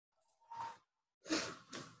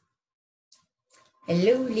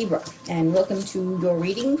Hello Libra, and welcome to your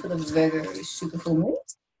reading for the Virgo super full moon.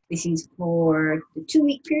 This is for the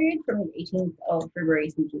 2-week period from the 18th of February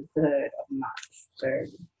through to the 3rd of March. So,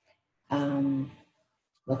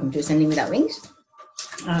 welcome to Ascending Without Wings.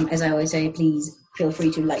 As I always say, please feel free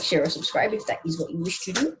to like, share, or subscribe if that is what you wish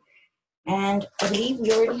to do. And I believe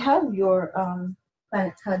we already have your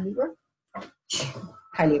planet card, Libra.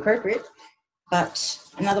 Highly appropriate. But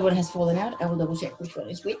another one has fallen out. I will double check which one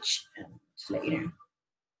is which, to let you know.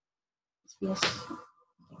 Yes.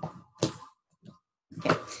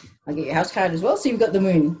 Okay, I'll get your house card as well. So you've got the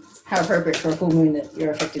moon. How appropriate for a full moon that you're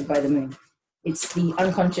affected by the moon. It's the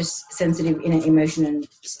unconscious, sensitive inner emotion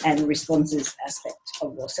and responses aspect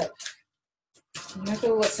of yourself.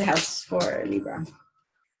 Michael, what's the house for Libra?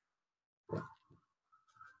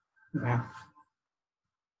 Wow.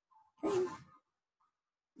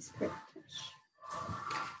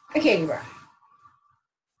 Okay, Libra.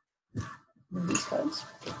 These cards.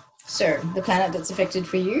 So the planet that's affected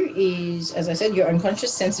for you is, as I said, your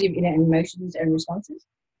unconscious, sensitive inner emotions and responses.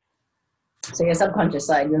 So your subconscious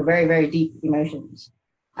side, your very, very deep emotions.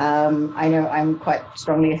 I know I'm quite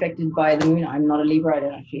strongly affected by the moon. I'm not a Libra. I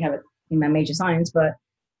don't actually have it in my major signs, but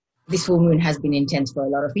this full moon has been intense for a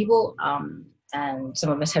lot of people. And some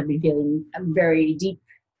of us have been feeling very deep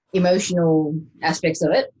emotional aspects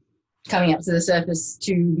of it coming up to the surface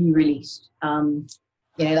to be released.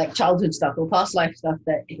 You know, like childhood stuff or past life stuff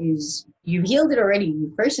that is, you've healed it already,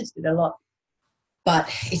 you've processed it a lot, but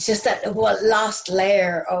it's just that last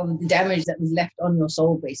layer of the damage that was left on your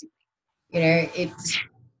soul, basically. You know, it's,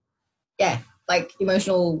 yeah, like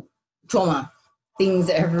emotional trauma, things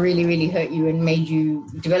that have really, really hurt you and made you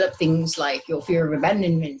develop things like your fear of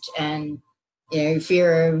abandonment and, you know,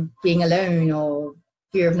 fear of being alone or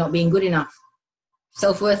fear of not being good enough,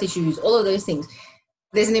 self-worth issues, all of those things.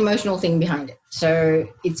 There's an emotional thing behind it. So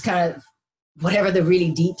it's kind of whatever the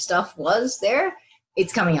really deep stuff was there,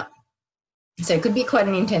 it's coming up. So it could be quite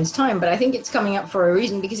an intense time, but I think it's coming up for a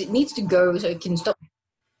reason because it needs to go so it can stop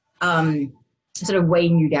sort of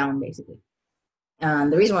weighing you down, basically.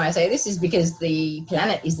 The reason why I say this is because the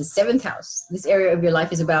planet is the 7th house. This area of your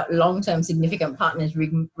life is about long-term significant partners,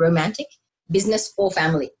 romantic, business, or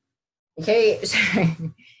family. Okay, so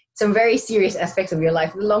some very serious aspects of your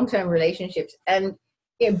life, the long-term relationships. And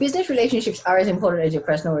business relationships are as important as your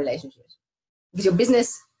personal relationships because your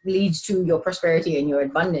business leads to your prosperity and your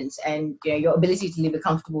abundance and your ability to live a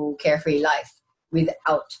comfortable, carefree life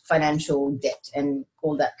without financial debt and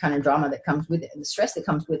all that kind of drama that comes with it and the stress that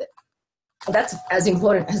comes with it. That's as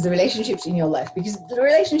important as the relationships in your life because the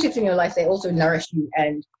relationships in your life, they also nourish you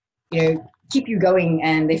and keep you going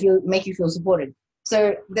and they make you feel supported.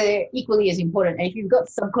 So they're equally as important. And if you've got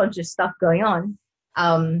subconscious stuff going on,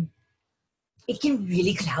 it can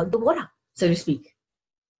really cloud the water, so to speak.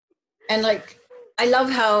 And like, I love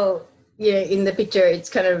how, in the picture,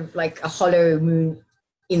 it's kind of like a hollow moon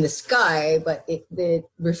in the sky, but the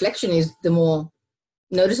reflection is the more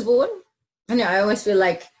noticeable one. I always feel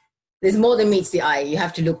like there's more than meets the eye. You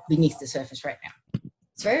have to look beneath the surface right now.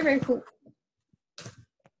 It's very, very cool.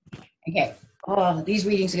 Okay. Oh, these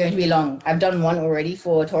readings are going to be long. I've done one already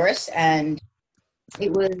for Taurus, and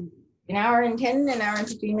it was an hour and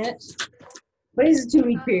 15 minutes. But it's a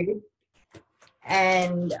 2-week period.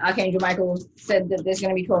 And Archangel Michel said that there's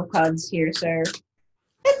going to be 12 cards here, so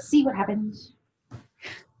let's see what happens.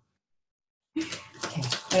 Okay,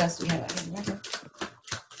 what else do we have?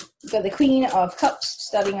 We've got the Queen of Cups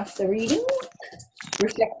starting off the reading.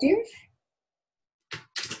 Reflective.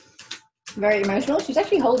 Very emotional. She's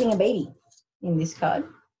actually holding a baby in this card.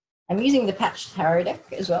 I'm using the Patch Tarot deck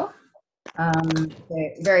as well.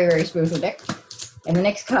 Very, very spiritual deck. And the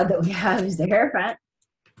next card that we have is the Hierophant.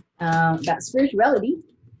 That's spirituality.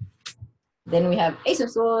 Then we have Ace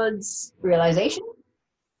of Swords, realization.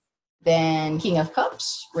 Then King of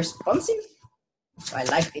Cups, responsive. So I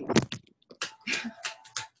like it.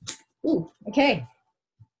 Ooh, okay.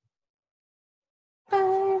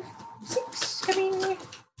 5, 6, coming.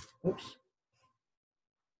 Oops.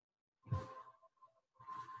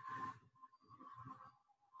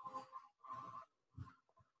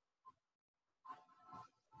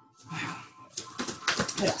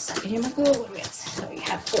 What else? What do we have? So we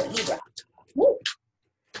have 4 Libra. Woo!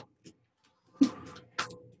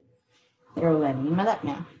 They're all landing in my lap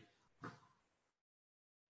now.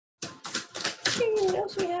 Okay, what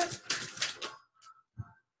else we have?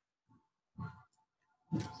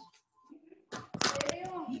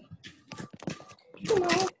 Come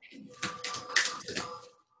on.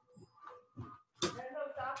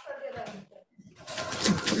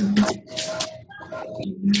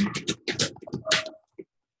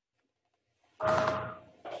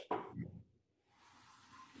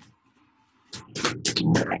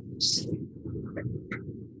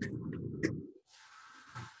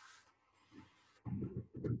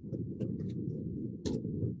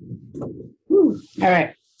 Whew. All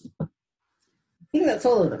right. I think that's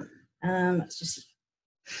all of them. Let's just see.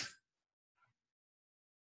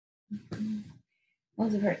 All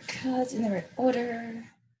the right cards in the right order.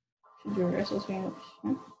 Should do reversals here.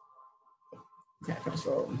 First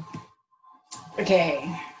roll. Okay.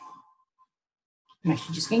 I'm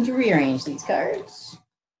actually just going to rearrange these cards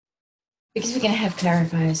because we're going to have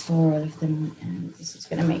clarifiers for all of them, and this is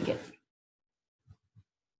going to make it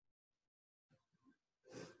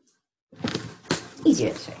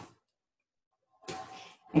easier to say.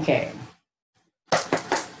 Okay. All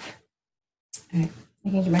right.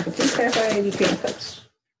 I'm going to make a please clarify the Queen of Cups.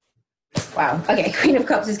 Wow. Okay. Queen of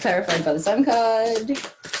Cups is clarified by the Sun card.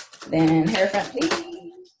 Then Hierophant,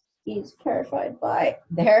 please, is clarified by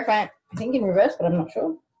the Hierophant, I think in reverse, but I'm not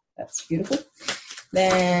sure. That's beautiful.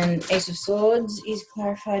 Then Ace of Swords is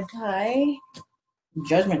clarified by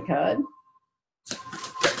Judgment card.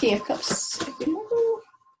 King of Cups.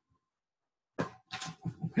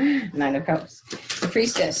 Nine of Cups. The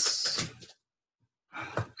Priestess.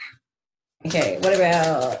 Okay, what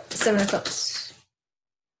about Seven of Cups?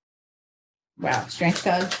 Wow, Strength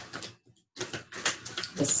card.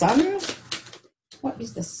 The Sun. What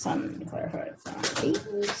is the Sun clarified?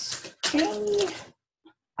 Please. Okay.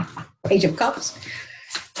 Page of Cups.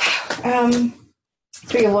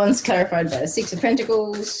 Three of Wands clarified by the Six of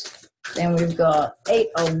Pentacles. Then we've got Eight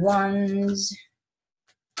of Wands.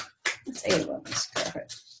 What's Eight of Wands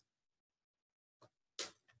clarified?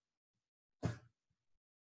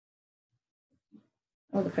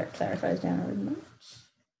 All the clarifiers down already.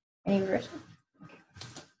 Any reversal?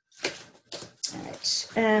 Okay. All right.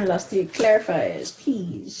 And last three clarifiers,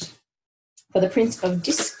 please. For the Prince of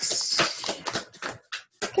Discs.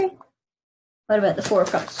 Okay. What about the Four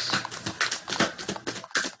of Cups?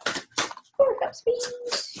 Four of Cups, please.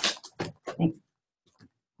 Thank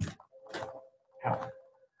you. Oh.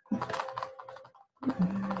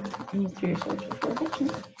 I need three of Swords before that.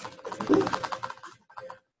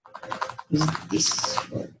 Is this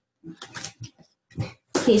one?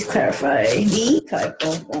 Please clarify the type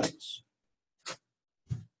of Wands.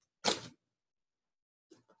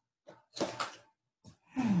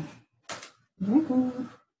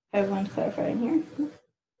 Everyone clarify in here.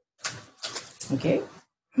 Okay.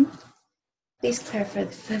 Please clarify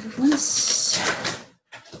the Five of Wands.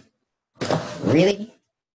 Really?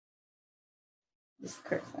 This is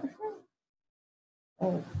correct clarify.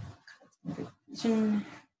 Oh,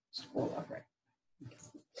 just roll upright.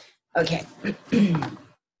 Okay.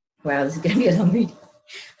 Wow, this is going to be a long read.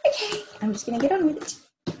 Okay, I'm just going to get on with it.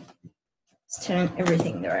 Let's turn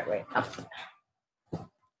everything the right way up.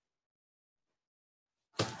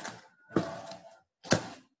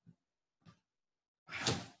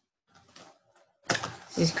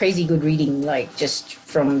 This is crazy good reading, like just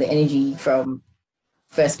from the energy from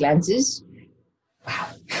first glances. Wow.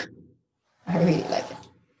 I really like it.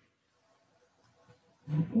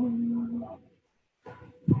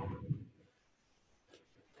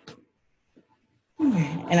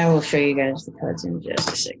 And I will show you guys the cards in just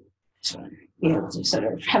a second. Just want to be able to sort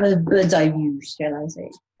of have a bird's eye view, shall I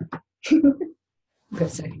say.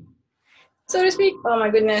 So to speak. Oh my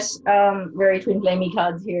goodness. Very twin flamey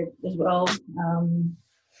cards here as well.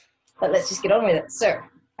 But let's just get on with it. So,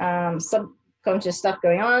 subconscious stuff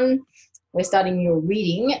going on. We're starting your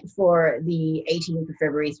reading for the 18th of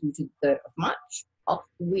February through to the 3rd of March, off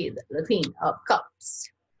with the Queen of Cups.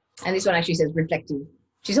 And this one actually says reflective.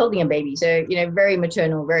 She's holding a baby. So, you know, very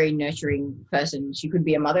maternal, very nurturing person. She could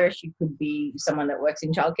be a mother. She could be someone that works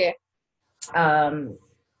in childcare.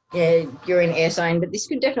 Yeah, you're an air sign, but this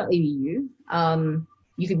could definitely be you.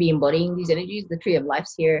 You could be embodying these energies. The Tree of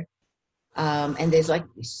Life's here. And there's like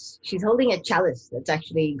this, she's holding a chalice that's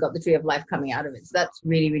actually got the Tree of Life coming out of it. So that's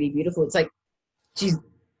really, really beautiful. It's like she's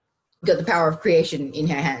got the power of creation in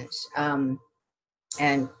her hands.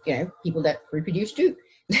 And, you know, people that reproduce too.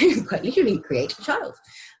 Quite literally create a child,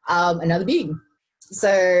 another being.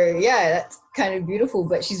 So yeah, that's kind of beautiful,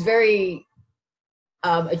 but she's very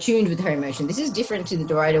attuned with her emotion. This is different to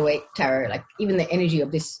the Rider-Waite Tarot. Like even the energy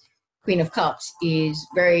of this Queen of Cups is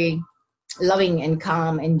very loving and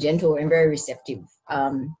calm and gentle and very receptive.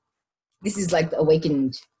 This is like the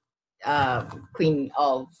awakened Queen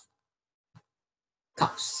of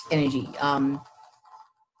Cups energy.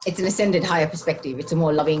 It's an ascended higher perspective. It's a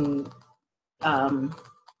more loving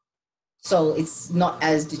soul. It's not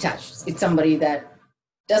as detached. It's somebody that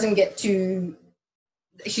doesn't get too,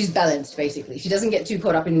 she's balanced basically. She doesn't get too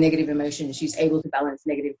caught up in negative emotions. She's able to balance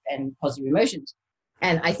negative and positive emotions.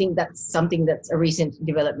 And I think that's something that's a recent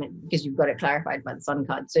development because you've got it clarified by the Sun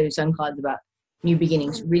card. So Sun card's about new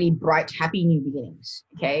beginnings, really bright, happy new beginnings.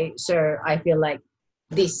 Okay. So I feel like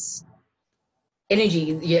this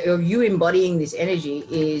energy, you embodying this energy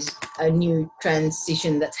is a new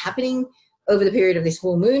transition that's happening over the period of this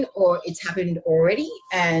full moon, or it's happened already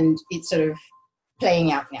and it's sort of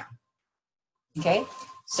playing out now. Okay,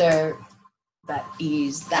 so that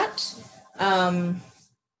is that. All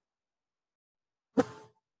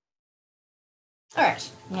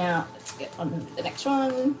right, now let's get on to the next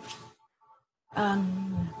one.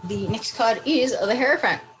 The next card is the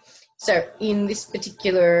Hierophant. So in this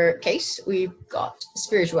particular case, we've got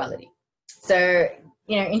spirituality. So,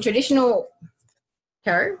 in traditional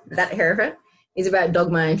tarot, that Hierophant is about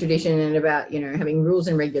dogma and tradition and about, having rules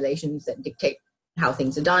and regulations that dictate how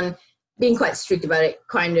things are done, being quite strict about it,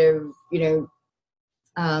 kind of,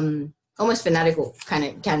 almost fanatical, kind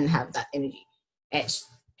of can have that energy.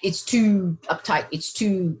 It's too uptight, it's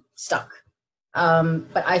too stuck.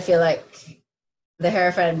 But I feel like the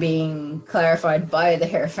Hierophant being clarified by the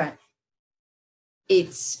Hierophant,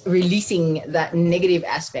 it's releasing that negative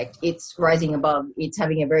aspect. It's rising above. It's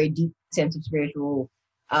having a very deep sense of spiritual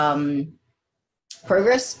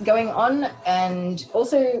progress going on. And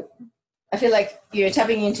also, I feel like you're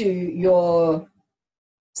tapping into your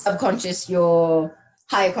subconscious, your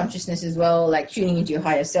higher consciousness as well, like tuning into your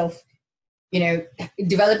higher self,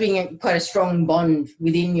 developing quite a strong bond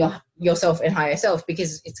within yourself and higher self,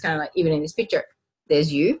 because it's kind of like, even in this picture,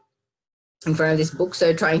 there's you in front of this book,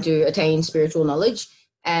 so trying to attain spiritual knowledge,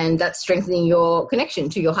 and that's strengthening your connection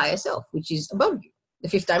to your higher self, which is above you, the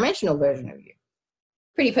fifth dimensional version of you.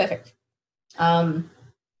 Pretty perfect. Love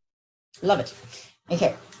it.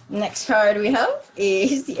 Okay, next card we have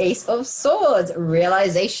is the Ace of Swords,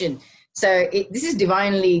 realization. So this is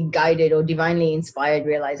divinely guided or divinely inspired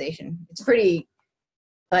realization. It's pretty,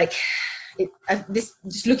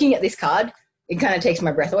 just looking at this card, it kind of takes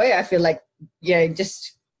my breath away. I feel like,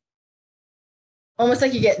 just almost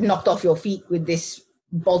like you get knocked off your feet with this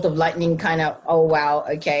bolt of lightning, kind of, oh, wow,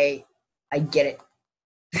 okay, I get it.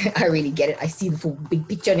 I really get it. I see the full big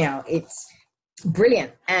picture now. It's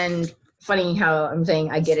brilliant. And funny how I'm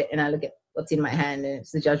saying I get it, and I look at what's in my hand, and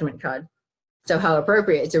it's the Judgment card. So how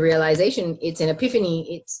appropriate. It's a realization. It's an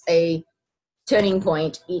epiphany. It's a turning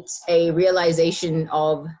point. It's a realization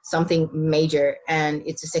of something major, and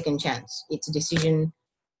it's a second chance. It's a decision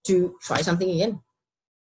to try something again.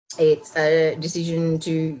 It's a decision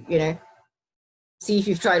to, see if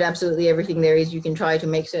you've tried absolutely everything there is you can try to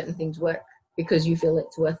make certain things work, because you feel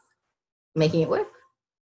it's worth making it work.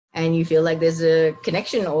 And you feel like there's a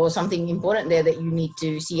connection or something important there that you need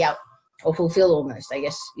to see out or fulfill, almost, I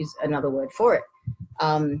guess, is another word for it.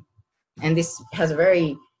 And this has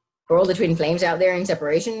for all the twin flames out there in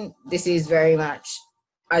separation, this is very much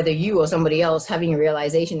either you or somebody else having a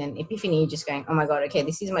realization and epiphany, just going, oh my God, okay,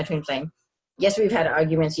 this is my twin flame. Yes, we've had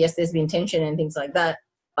arguments. Yes, there's been tension and things like that.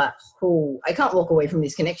 But I can't walk away from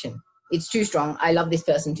this connection. It's too strong. I love this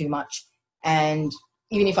person too much. And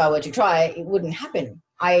even if I were to try, it wouldn't happen.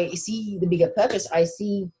 I see the bigger purpose. I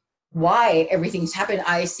see why everything's happened.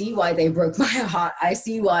 I see why they broke my heart. I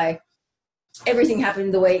see why everything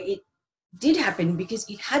happened the way it did happen, because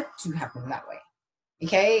it had to happen that way.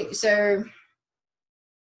 Okay, so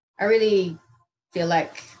I really feel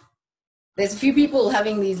like there's a few people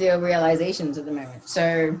having these little realizations at the moment.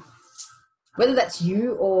 So whether that's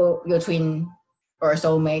you or your twin or a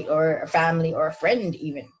soulmate or a family or a friend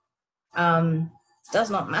even, does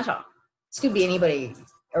not matter. This could be anybody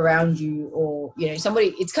around you, or,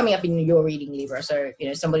 somebody, it's coming up in your reading, Libra. So,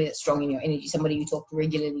 somebody that's strong in your energy, somebody you talk to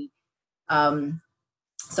regularly,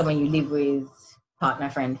 someone you live with, partner,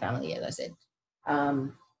 friend, family, as I said. I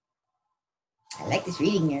like this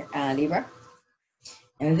reading here, Libra.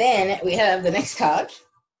 And then we have the next card,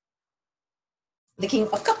 the King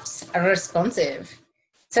of Cups, responsive.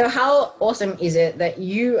 So how awesome is it that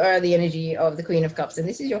you are the energy of the Queen of Cups, and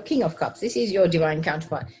this is your King of Cups. This is your divine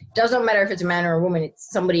counterpart. It doesn't matter if it's a man or a woman,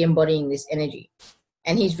 it's somebody embodying this energy.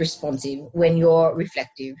 And he's responsive when you're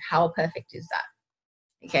reflective. How perfect is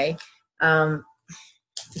that? Okay.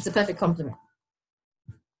 It's a perfect compliment.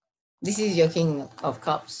 This is your King of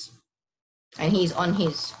Cups. And he's on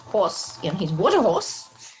his horse, his water horse,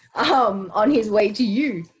 on his way to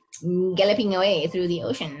you, galloping away through the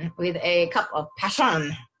ocean with a cup of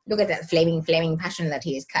passion. Look at that flaming passion that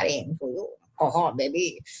he is carrying for you. Oh,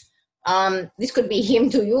 baby. This could be him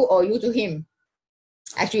to you or you to him.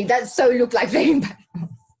 Actually, that so look like flaming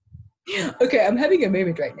passion. Okay, I'm having a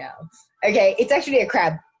moment right now. Okay, it's actually a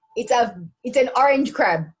crab. It's an orange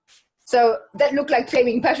crab. So that looked like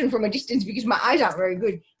flaming passion from a distance because my eyes aren't very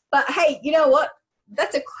good. But hey, you know what?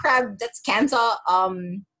 That's a crab. That's Cancer.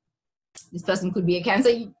 This person could be a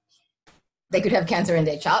Cancer. They could have Cancer in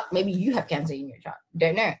their chart. Maybe you have Cancer in your chart.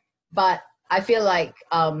 Don't know. But I feel like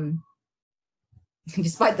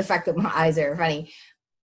despite the fact that my eyes are funny.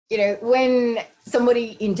 You know, when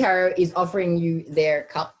somebody in tarot is offering you their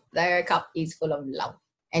cup is full of love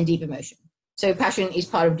and deep emotion. So passion is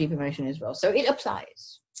part of deep emotion as well. So it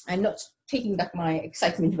applies. I'm not taking back my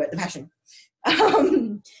excitement about the passion.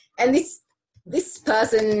 And this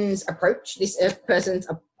person's approach, this person's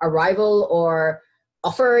arrival or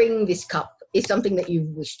offering this cup is something that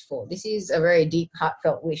you've wished for. This is a very deep,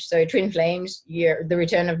 heartfelt wish. So twin flames, the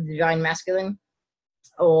return of the divine masculine,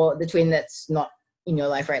 or the twin that's not in your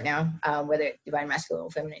life right now, whether it's divine masculine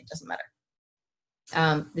or feminine, it doesn't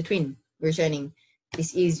matter. The twin returning,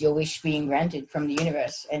 this is your wish being granted from the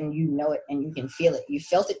universe, and you know it and you can feel it. You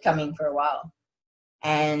felt it coming for a while.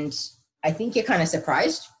 And I think you're kind of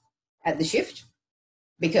surprised at the shift,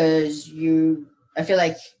 because I feel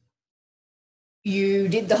like you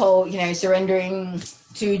did the whole, you know, surrendering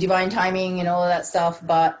to divine timing and all of that stuff,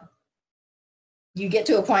 but you get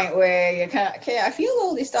to a point where you're kind of, okay, I feel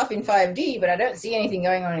all this stuff in 5D, but I don't see anything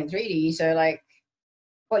going on in 3D. So like,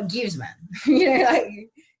 what gives, man? You know, like,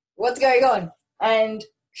 what's going on? And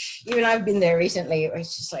even I've been there recently.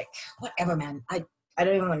 It's just like, whatever, man. I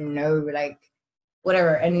don't even want to know, like,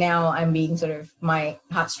 whatever. And now I'm being my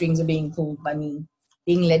heartstrings are being pulled by me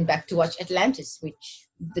being led back to watch Atlantis, which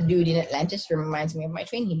the dude in Atlantis reminds me of my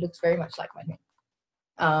twin. He looks very much like my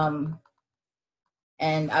twin.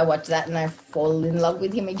 And I watch that and I fall in love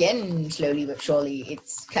with him again, slowly but surely.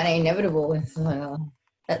 It's kind of inevitable. It's like, oh,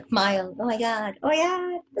 that smile. Oh my God. Oh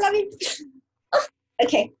yeah. Love it. Oh,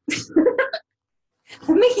 okay.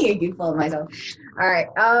 I'm making a good fool of myself. All right.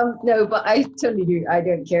 No, but I totally do. I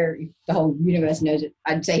don't care if the whole universe knows it.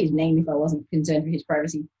 I'd say his name if I wasn't concerned for his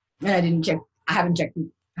privacy. And I didn't check. I haven't checked.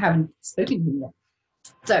 I haven't spoken to him yet.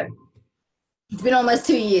 So it's been almost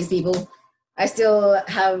 2 years, people. I still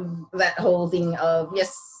have that whole thing of,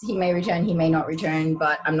 yes, he may return, he may not return,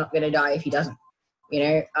 but I'm not going to die if he doesn't. You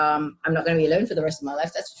know, I'm not going to be alone for the rest of my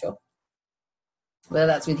life, that's for sure. Whether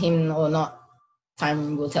that's with him or not,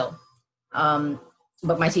 time will tell.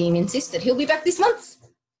 But my team insists that he'll be back this month.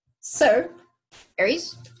 So,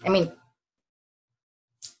 Aries,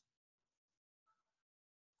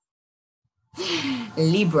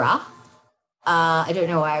 Libra. I don't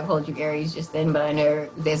know why I called you Aries just then, but I know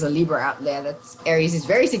there's a Libra out there that's Aries is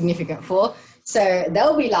very significant for. So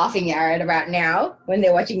they'll be laughing at it about now when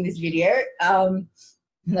they're watching this video.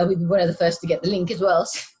 They'll be one of the first to get the link as well.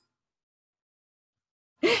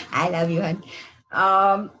 I love you, hon.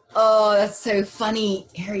 Oh, that's so funny.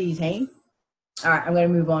 Aries, hey? All right, I'm going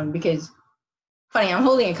to move on because, funny, I'm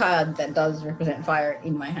holding a card that does represent fire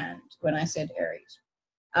in my hand when I said Aries.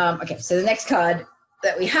 Okay, so the next card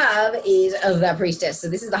that we have is the Priestess. So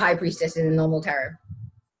this is the High Priestess in the normal tarot.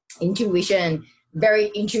 Intuition, very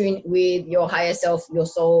in tune with your higher self, your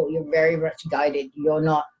soul. You're very much guided. You're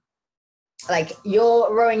not like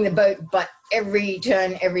you're rowing the boat, but every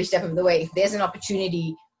turn, every step of the way, if there's an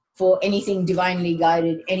opportunity for anything divinely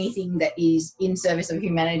guided, anything that is in service of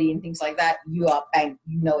humanity and things like that, you are bang,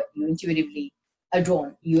 you know it, you intuitively are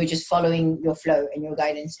drawn. You are just following your flow and your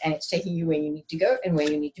guidance, and it's taking you where you need to go and where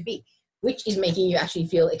you need to be, which is making you actually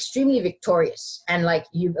feel extremely victorious and like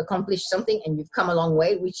you've accomplished something and you've come a long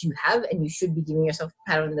way, which you have, and you should be giving yourself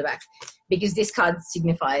a pat on the back, because this card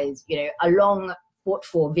signifies, you know, a long fought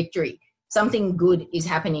for victory. Something good is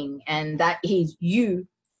happening, and that is you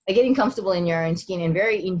are getting comfortable in your own skin and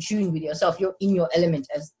very in tune with yourself. You're in your element,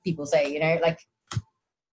 as people say, you know, like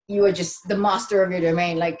you are just the master of your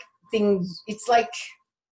domain. Like things, it's like,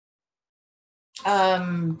 I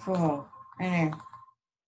don't know.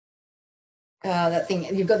 That thing,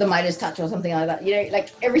 you've got the Midas touch or something like that. You know,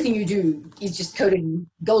 like everything you do is just coated in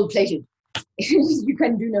gold plated. You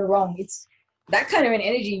can do no wrong. It's that kind of an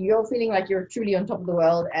energy. You're feeling like you're truly on top of the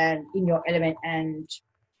world and in your element and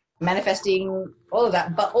manifesting all of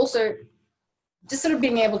that, but also just sort of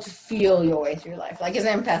being able to feel your way through life, like as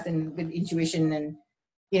an empath and with intuition and,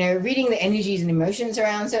 you know, reading the energies and emotions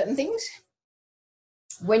around certain things.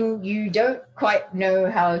 When you don't quite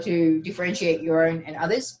know how to differentiate your own and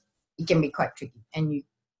others, it can be quite tricky, and you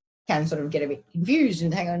can sort of get a bit confused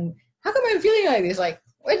and hang on, how come I'm feeling like this? Like,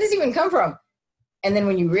 where does this even come from? And then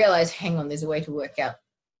when you realize, hang on, there's a way to work out,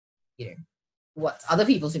 you know, what's other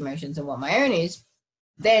people's emotions and what my own is,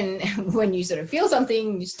 then when you sort of feel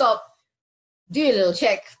something, you stop, do a little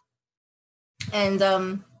check, and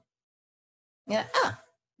yeah,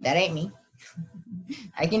 that ain't me.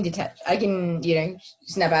 I can detach. I can, you know,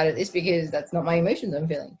 snap out of this because that's not my emotions I'm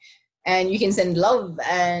feeling. And you can send love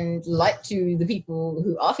and light to the people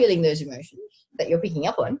who are feeling those emotions that you're picking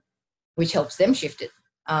up on, which helps them shift it.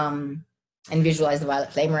 And visualize the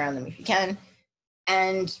violet flame around them if you can.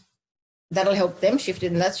 And that'll help them shift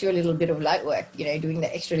it. And that's your little bit of light work, you know, doing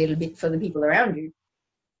the extra little bit for the people around you.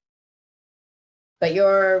 But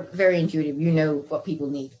you're very intuitive. You know what people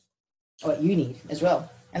need, what you need as well.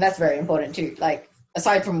 And that's very important too. Like,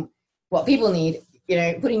 aside from what people need, you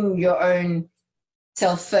know, putting your own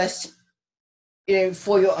self first, you know,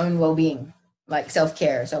 for your own well-being, like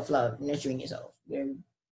self-care, self-love, nurturing yourself, you know,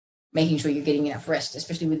 making sure you're getting enough rest,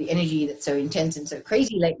 especially with the energy that's so intense and so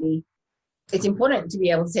crazy lately. It's important to be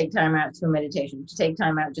able to take time out for meditation, to take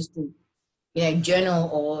time out just to, you know, journal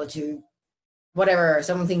or to whatever,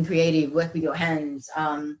 something creative, work with your hands,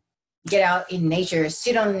 get out in nature,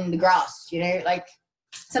 sit on the grass, you know, like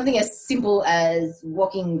something as simple as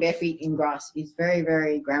walking bare feet in grass is very,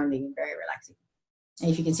 very grounding and very relaxing. And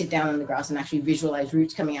if you can sit down on the grass and actually visualize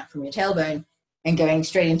roots coming out from your tailbone and going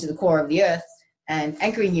straight into the core of the earth and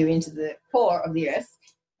anchoring you into the core of the earth,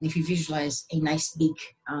 and if you visualize a nice big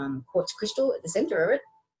quartz crystal at the center of it,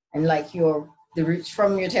 and like the roots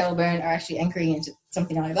from your tailbone are actually anchoring into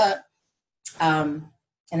something like that, and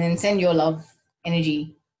then send your love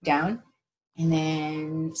energy down, and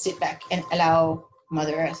then sit back and allow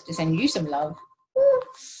Mother Earth to send you some love.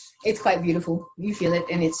 It's quite beautiful. You feel it,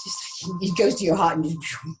 and it's just, it goes to your heart and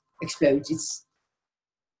just explodes.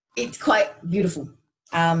 It's quite beautiful.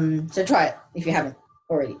 So try it if you haven't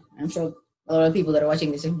already. I'm sure a lot of people that are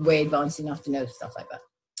watching this are way advanced enough to know stuff like that.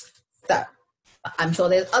 So I'm sure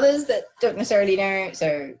there's others that don't necessarily know,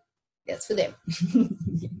 so that's for them.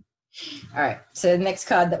 All right, so the next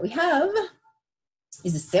card that we have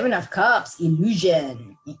is the Seven of Cups,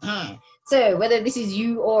 illusion. So whether this is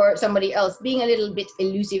you or somebody else, being a little bit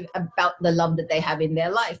elusive about the love that they have in their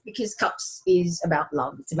life, because cups is about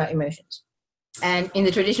love, it's about emotions. And in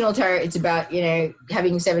the traditional tarot, it's about, you know,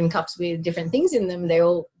 having 7 cups with different things in them.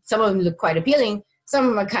 Some of them look quite appealing, some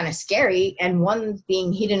of them are kind of scary, and one's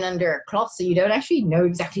being hidden under a cloth, so you don't actually know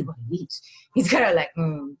exactly what it is. It's kind of like,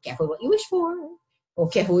 careful what you wish for, or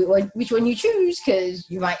careful which one you choose, because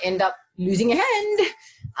you might end up losing a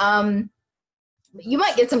hand. You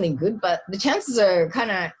might get something good, but the chances are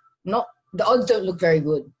kind of not, the odds don't look very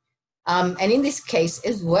good. And in this case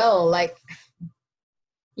as well, like,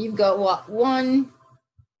 you've got what, 1,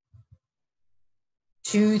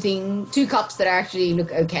 2 cups that actually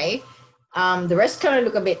look okay. The rest kind of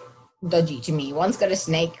look a bit dodgy to me. One's got a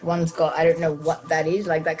snake, one's got, I don't know what that is.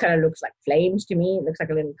 Like, that kind of looks like flames to me. It looks like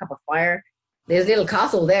a little cup of fire. There's a little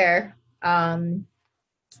castle there.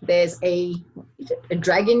 There's a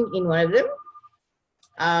dragon in one of them.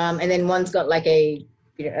 And then one's got like a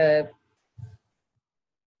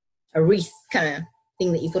wreath kind of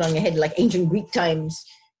thing that you put on your head, like ancient Greek times,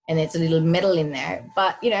 and it's a little medal in there.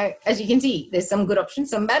 But, you know, as you can see, there's some good options,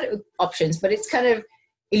 some bad options, but it's kind of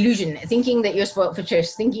illusion, thinking that you're spoiled for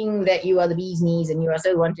choice, thinking that you are the bee's knees and you are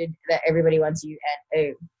so wanted that everybody wants you,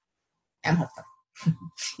 and I'm hot stuff.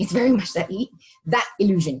 It's very much that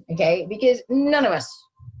illusion, okay? Because none of us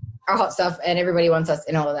are hot stuff and everybody wants us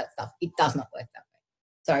and all of that stuff. It does not work that way.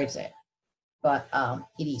 Sorry to say it, but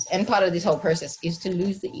it is. And part of this whole process is to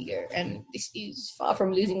lose the ego, and this is far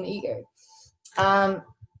from losing the ego.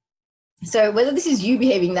 So whether this is you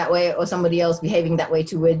behaving that way or somebody else behaving that way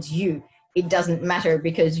towards you, it doesn't matter,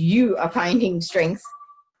 because you are finding strength,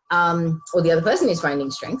 or the other person is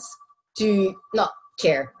finding strength to not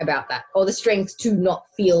care about that, or the strength to not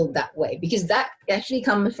feel that way, because that actually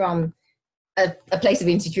comes from a place of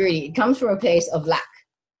insecurity. It comes from a place of lack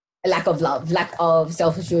of love, lack of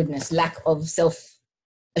self-assuredness, lack of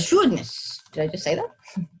self-assuredness. Did I just say that?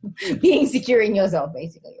 Being secure in yourself,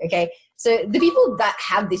 basically, okay? So the people that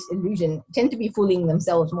have this illusion tend to be fooling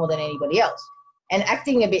themselves more than anybody else, and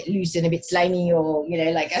acting a bit loose and a bit slimy, or, you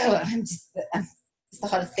know, like, oh, I'm just the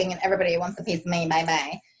hottest thing and everybody wants a piece of me,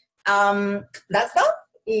 bye-bye. That stuff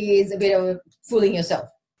is a bit of fooling yourself.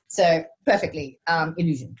 So perfectly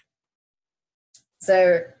illusion.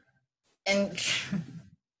 So, and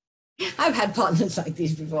I've had partners like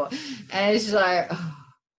this before, and it's just like, oh,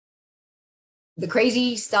 the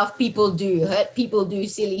crazy stuff people do, hurt people do,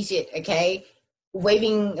 silly shit, okay?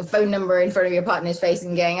 Waving a phone number in front of your partner's face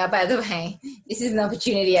and going, oh, by the way, this is an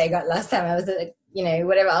opportunity I got last time I was at, you know,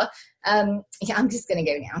 whatever. Yeah, I'm just going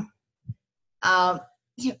to go now.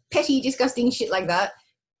 You know, petty, disgusting shit like that.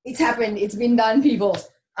 It's happened. It's been done, people.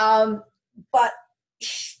 But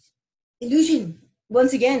illusion,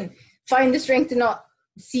 once again, find the strength to not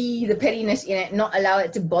see the pettiness in it, not allow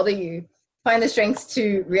it to bother you. Find the strength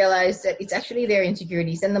to realize that it's actually their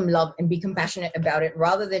insecurity. Send them love and be compassionate about it,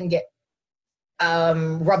 rather than get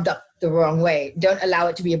rubbed up the wrong way. Don't allow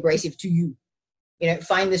it to be abrasive to you. You know,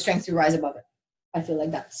 find the strength to rise above it. I feel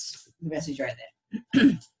like that's the message right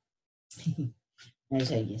there. I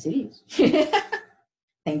say, yes, it is.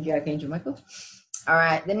 Thank you, Arch Angel Michel. All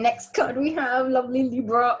right, the next card we have, lovely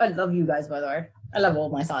Libra. I love you guys, by the way. I love all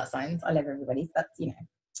my star signs. I love everybody. That's, you know,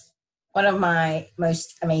 one of my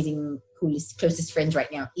most amazing, coolest, closest friends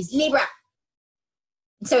right now is Libra.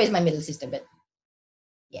 So is my middle sister, but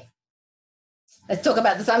yeah. Let's talk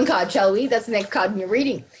about the sun card, shall we? That's the next card in your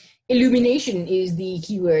reading. Illumination is the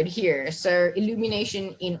key word here. So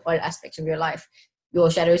illumination in all aspects of your life. Your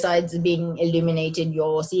shadow sides are being illuminated.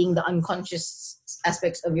 You're seeing the unconscious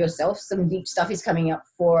aspects of yourself. Some deep stuff is coming up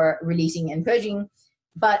for releasing and purging.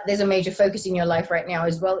 But there's a major focus in your life right now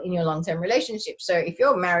as well in your long-term relationship. So if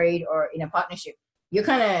you're married or in a partnership, you're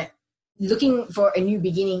kind of looking for a new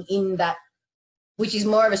beginning in that, which is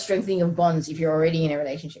more of a strengthening of bonds if you're already in a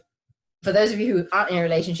relationship. For those of you who aren't in a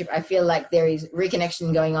relationship, I feel like there is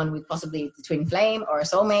reconnection going on with possibly the twin flame or a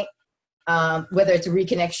soulmate, whether it's a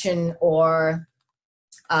reconnection or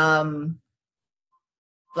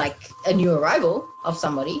like a new arrival of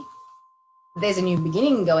somebody. There's a new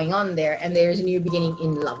beginning going on there, and there's a new beginning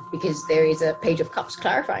in love because there is a Page of Cups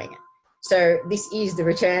clarifying it. So this is the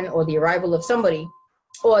return or the arrival of somebody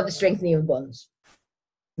or the strengthening of bonds.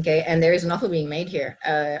 Okay, and there is an offer being made here,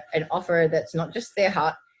 an offer that's not just their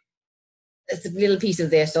heart, it's a little piece of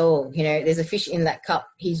their soul. You know, there's a fish in that cup.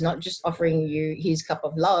 He's not just offering you his cup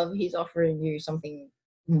of love, he's offering you something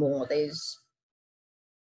more.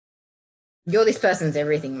 You're this person's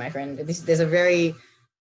everything, my friend. There's a very,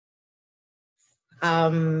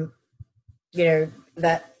 you know,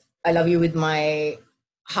 that I love you with my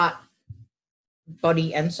heart,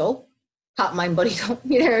 body, and soul. Heart, mind, body, soul.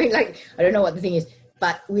 You know, like, I don't know what the thing is,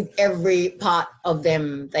 but with every part of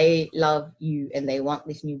them, they love you and they want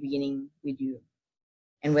this new beginning with you.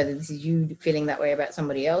 And whether this is you feeling that way about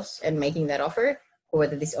somebody else and making that offer, or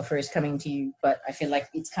whether this offer is coming to you, but I feel like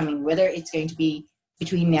it's coming, whether it's going to be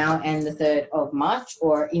between now and the 3rd of March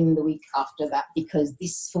or in the week after that, because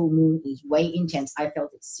this full moon is way intense. I felt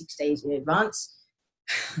it 6 days in advance.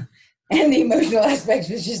 And the emotional aspects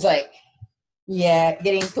was just like, yeah,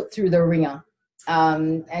 getting put through the ringer.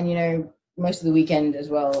 And, you know, most of the weekend as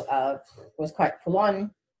well was quite full on,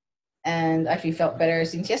 and actually felt better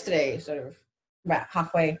since yesterday, sort of about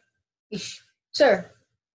halfway-ish. So,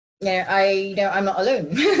 yeah, I'm not alone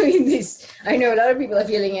in this. I know a lot of people are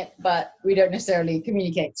feeling it, but we don't necessarily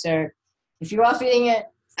communicate. So if you are feeling it,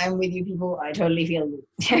 I'm with you people. I totally feel it.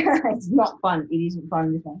 It's not fun. It isn't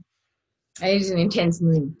fun this time. It is an intense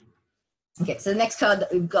moon. Okay, so the next card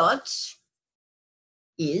that we've got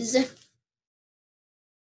is the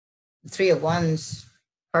 3 of Wands.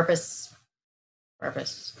 Purpose,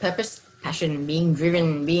 passion, being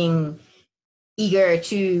driven, being eager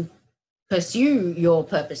to pursue your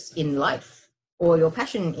purpose in life or your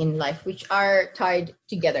passion in life, which are tied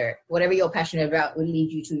together. Whatever you're passionate about will lead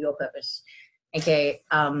you to your purpose. Okay,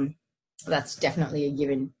 that's definitely a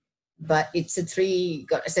given. But it's a 3,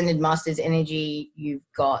 got Ascended Masters energy. You've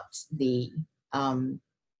got the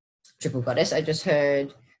Triple Goddess I just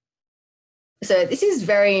heard. So this is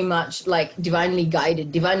very much like divinely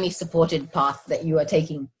guided, divinely supported path that you are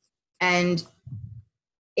taking. And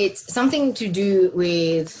it's something to do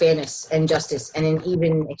with fairness and justice and an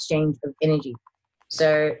even exchange of energy.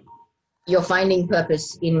 So you're finding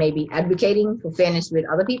purpose in maybe advocating for fairness with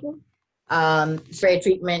other people, fair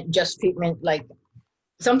treatment, just treatment, like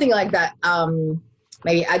something like that.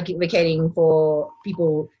 Maybe advocating for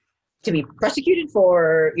people to be prosecuted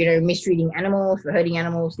for, you know, mistreating animals, for hurting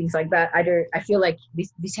animals, things like that. I feel like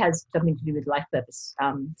this has something to do with life purpose,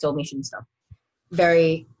 soul mission stuff.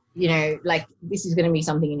 Very, you know, like this is going to be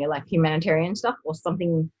something in your life, humanitarian stuff, or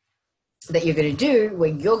something that you're going to do where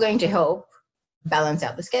you're going to help balance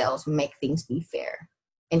out the scales, make things be fair,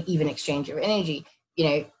 and even exchange of energy. You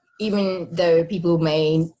know, even though people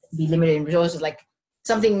may be limited in resources, like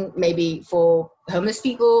something maybe for homeless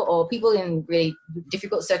people or people in really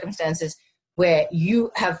difficult circumstances where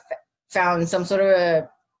you have found some sort of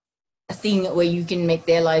a thing where you can make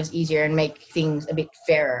their lives easier and make things a bit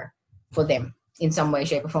fairer for them in some way,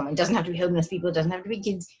 shape, or form. It doesn't have to be homeless people, it doesn't have to be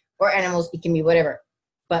kids or animals, it can be whatever.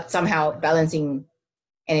 But somehow balancing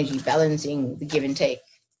energy, balancing the give and take,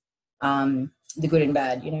 the good and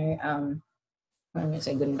bad, you know. I'm going to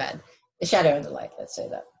say good and bad. The shadow and the light, let's say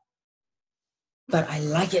that. But I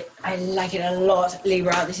like it a lot,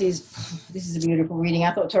 Libra. This is a beautiful reading.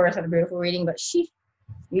 I thought Taurus had a beautiful reading, but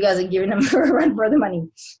you guys are giving them a run for the money.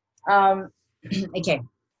 Okay.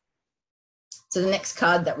 So the next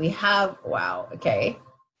card that we have, wow, okay,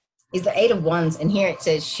 is the 8 of Wands, and here it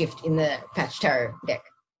says shift in the Patch Tarot deck.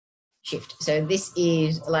 Shift. So this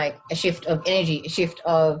is like a shift of energy, a shift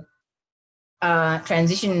of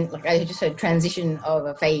transition, like I just said, transition of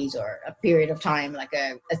a phase or a period of time, like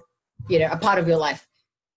a you know, a part of your life.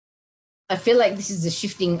 I feel like this is a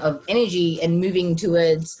shifting of energy and moving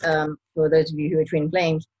towards, for those of you who are twin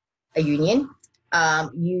flames, a union.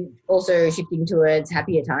 You also shifting towards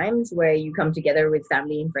happier times where you come together with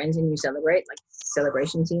family and friends and you celebrate, like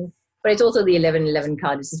celebration scene. But it's also the 1111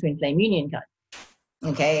 card. It's the twin flame union card.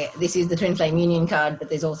 Okay, this is the twin flame union card, but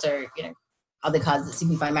there's also, you know, other cards that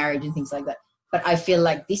signify marriage and things like that. But I feel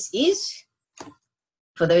like this is,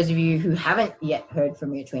 for those of you who haven't yet heard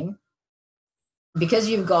from your twin, because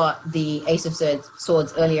you've got the Ace of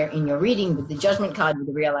Swords earlier in your reading with the Judgment card with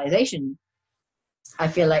the realization, I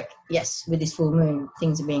feel like, yes, with this full moon,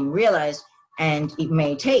 things are being realized, and it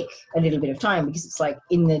may take a little bit of time because it's like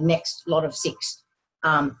in the next lot of 6,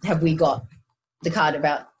 have we got the card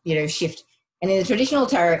about, you know, shift. And in the traditional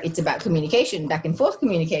tarot, it's about communication, back and forth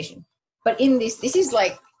communication. But in this is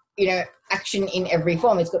like, you know, action in every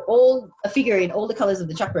form. It's got a figure in all the colors of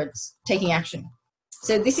the chakras taking action.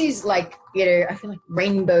 So this is like, you know, I feel like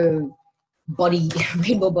rainbow body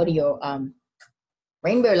or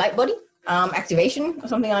rainbow light body activation or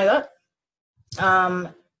something like that.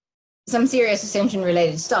 Some serious ascension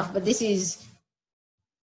related stuff, but this is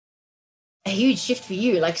a huge shift for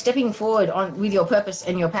you, like stepping forward on with your purpose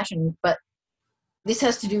and your passion. But this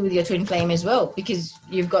has to do with your twin flame as well, because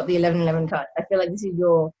you've got the 1111 card. I feel like this is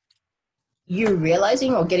you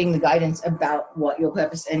realizing or getting the guidance about what your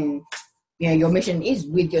purpose and, you know, your mission is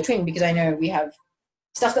with your twin, because I know we have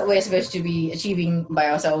stuff that we're supposed to be achieving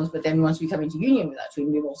by ourselves, but then once we come into union with our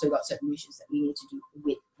twin, we've also got certain missions that we need to do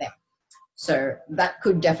with them. So that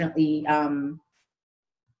could definitely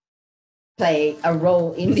play a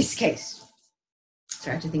role in this case.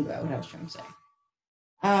 Sorry, I have to think about what I was trying to say.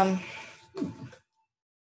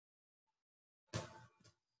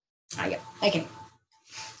 Yeah, okay.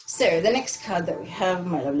 So the next card that we have,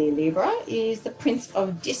 my lovely Libra, is the Prince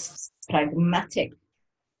of Discs, pragmatic.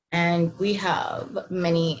 And we have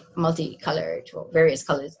many multicolored or various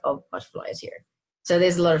colors of butterflies here. So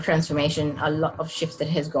there's a lot of transformation, a lot of shifts that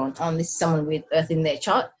has gone on. This is someone with Earth in their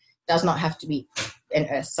chart. Does not have to be an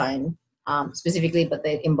Earth sign specifically, but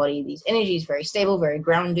they embody these energies, very stable, very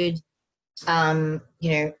grounded,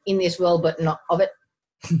 you know, in this world, but not of it.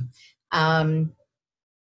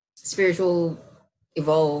 Spiritual,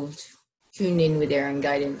 evolved, tuned in with their own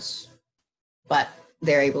guidance, but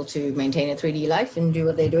they're able to maintain a 3D life and do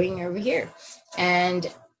what they're doing over here. And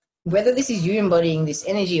whether this is you embodying this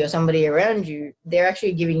energy or somebody around you, they're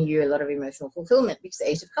actually giving you a lot of emotional fulfillment, because the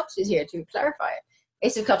Ace of Cups is here to clarify it.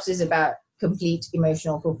 Ace of Cups is about complete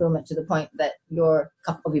emotional fulfillment to the point that your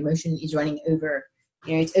cup of emotion is running over.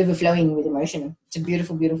 You know, it's overflowing with emotion. It's a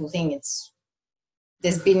beautiful, beautiful thing.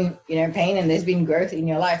 There's been, you know, pain and there's been growth in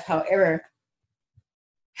your life. However,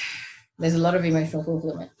 there's a lot of emotional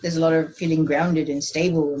fulfillment. There's a lot of feeling grounded and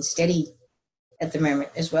stable and steady at the moment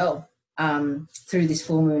as well, through this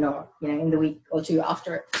full moon, or, you know, in the week or two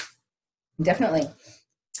after it. Definitely.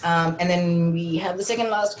 And then we have the second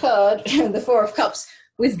last card, the Four of Cups,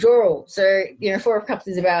 withdrawal. So, you know, Four of Cups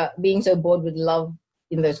is about being so bored with love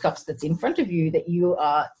in those cups that's in front of you that you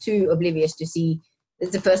are too oblivious to see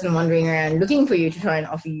there's a person wandering around looking for you to try and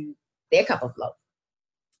offer you their cup of love.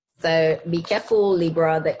 So be careful,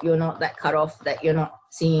 Libra, that you're not that cut off, that you're not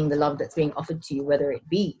seeing the love that's being offered to you, whether it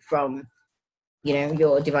be from, you know,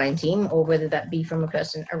 your divine team, or whether that be from a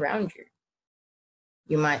person around you.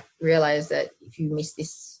 You might realize that if you miss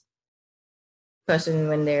this person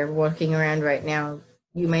when they're walking around right now,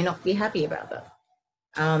 you may not be happy about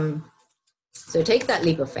that. So take that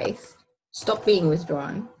leap of faith. Stop being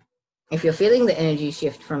withdrawn. If you're feeling the energy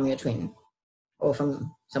shift from your twin or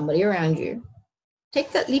from somebody around you,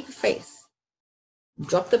 take that leap of faith.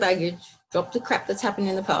 Drop the baggage, drop the crap that's happened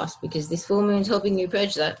in the past, because this full moon is helping you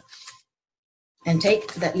purge that. And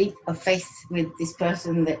take that leap of faith with this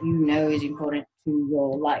person that you know is important to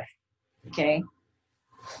your life, okay?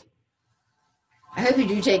 I hope you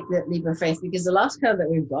do take that leap of faith, because the last card that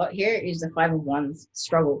we've got here is the Five of Wands,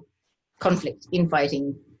 struggle, conflict,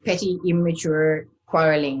 infighting, petty, immature,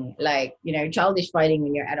 quarreling, like, you know, childish fighting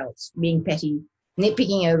when you're adults, being petty,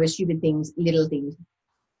 nitpicking over stupid things, little things,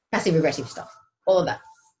 passive-aggressive stuff, all of that.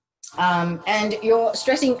 And you're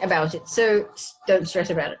stressing about it, so don't stress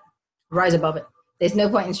about it. Rise above it. There's no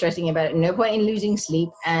point in stressing about it, no point in losing sleep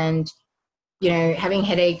and, you know, having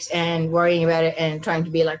headaches and worrying about it and trying to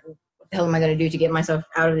be like, what the hell am I going to do to get myself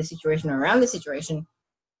out of this situation or around this situation?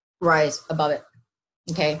 Rise above it,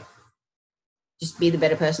 okay? Just be the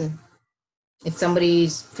better person. If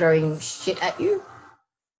somebody's throwing shit at you,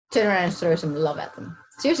 turn around and throw some love at them.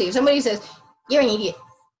 Seriously, if somebody says, you're an idiot,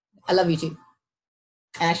 I love you too,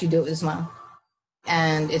 and actually do it with a smile.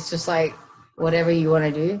 And it's just like, whatever you want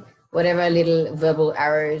to do, whatever little verbal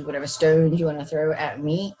arrows, whatever stones you want to throw at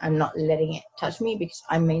me, I'm not letting it touch me because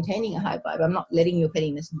I'm maintaining a high vibe. I'm not letting your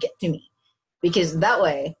pettiness get to me, because that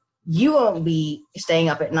way you won't be staying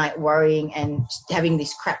up at night worrying and having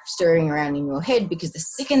this crap stirring around in your head, because the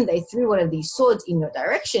second they threw one of these swords in your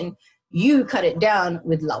direction, you cut it down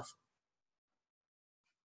with love.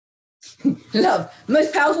 Love,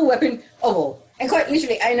 most powerful weapon of all. And quite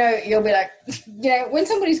literally, I know you'll be like, when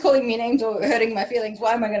somebody's calling me names or hurting my feelings,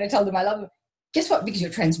 why am I going to tell them I love them? Guess what? Because you're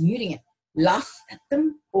transmuting it. Laugh at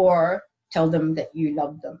them or tell them that you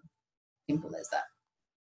love them. Simple as that.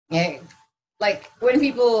 Yeah. Like when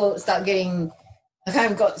people start getting, like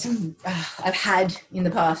I've got some, I've had in the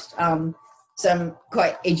past, some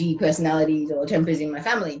quite edgy personalities or tempers in my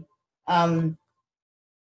family. And,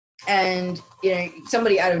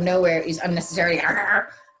 somebody out of nowhere is unnecessarily,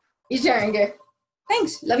 you turn and go,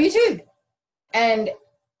 thanks, love you too. And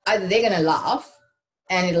either they're going to laugh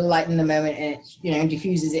and it'll lighten the moment and it,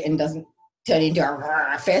 diffuses it and doesn't turn into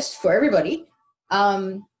a fest for everybody.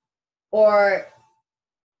 Or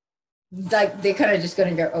like they're kind of just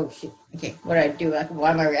going to go, oh shit, okay, what did I do? Like,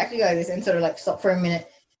 why am I reacting like this? And sort of like stop for a minute,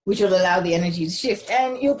 which will allow the energy to shift.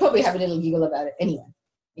 And you'll probably have a little giggle about it anyway.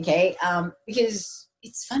 Okay. Because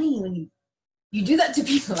it's funny when you do that to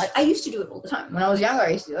people. Like I used to do it all the time. When I was younger,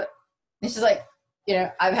 I used to do it. It's just like,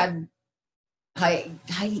 I've had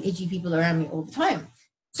highly edgy people around me all the time.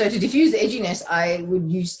 So to diffuse the edginess, I would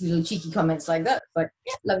use little cheeky comments like that. Like,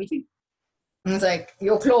 yeah, love you too. And it's like,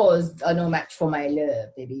 your claws are no match for my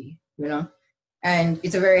love, baby, And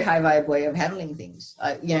it's a very high vibe way of handling things,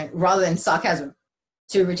 rather than sarcasm,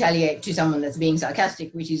 to retaliate to someone that's being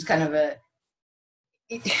sarcastic, which is kind of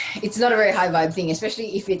it's not a very high vibe thing,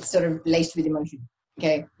 especially if it's sort of laced with emotion.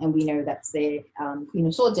 Okay. And we know that's the Queen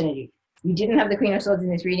of Swords energy. You didn't have the Queen of Swords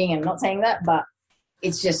in this reading. I'm not saying that, but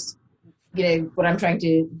it's just, what I'm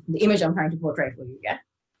the image I'm trying to portray for you. Yeah.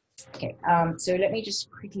 Okay. So let me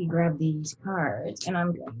just quickly grab these cards and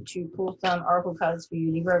I'm going to pull some oracle cards for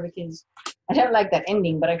you, Libra, because I don't like that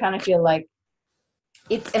ending, but I kind of feel like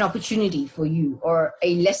it's an opportunity for you or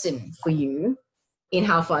a lesson for you in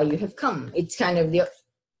how far you have come. It's kind of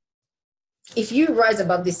if you rise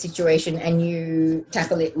above this situation and you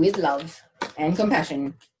tackle it with love and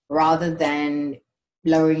compassion, rather than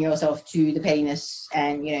lowering yourself to the pettiness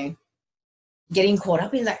and, getting caught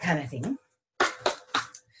up in that kind of thing,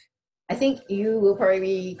 I think you will probably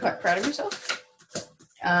be quite proud of yourself.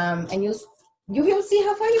 And you'll be able to see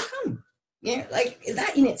how far you've come. Like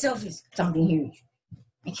that in itself is something huge.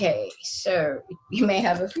 Okay, so you may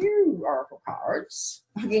have a few oracle cards.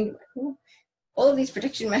 All of these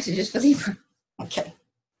protection messages for Libra. Okay.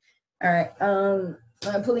 All right.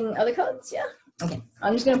 I'm pulling other cards. Yeah. Okay.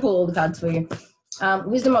 I'm just going to pull all the cards for you.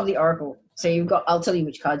 Wisdom of the Oracle. So I'll tell you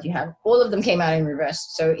which cards you have. All of them came out in reverse.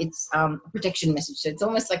 So it's a protection message. So it's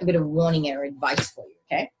almost like a bit of warning or advice for you.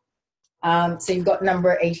 Okay. So you've got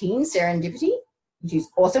number 18, Serendipity, which is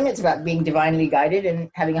awesome. It's about being divinely guided and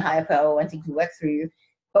having a higher power wanting to work through you.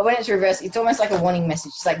 But when it's reversed, it's almost like a warning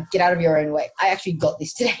message. It's like, get out of your own way. I actually got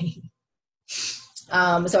this today.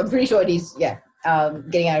 So I'm pretty sure it is,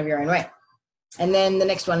 getting out of your own way. And then the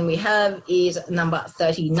next one we have is number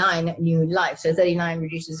 39, New Life. So 39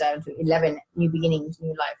 reduces down to 11, New Beginnings,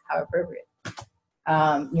 New Life. How appropriate.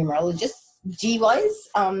 Numerologist, G-wise.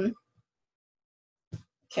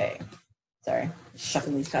 Okay, sorry,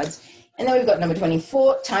 shuffling these cards. And then we've got number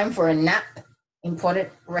 24, Time for a Nap. Important,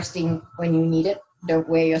 resting when you need it. Don't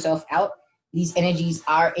wear yourself out. These energies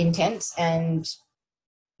are intense, and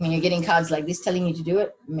when you're getting cards like this telling you to do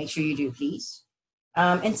it, make sure you do, please.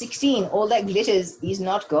 And 16, all that glitters is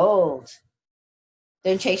not gold.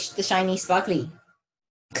 Don't chase the shiny sparkly,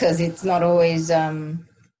 because it's not always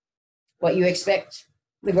what you expect.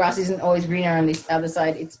 The grass isn't always greener on this other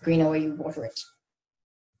side. It's greener where you water it.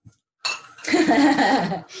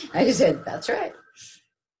 I just said, that's right.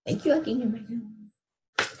 Thank you, Arch Angel Michel.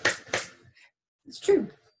 It's true.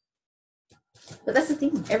 But that's the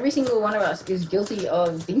thing. Every single one of us is guilty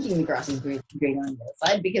of thinking the grass is greener on the other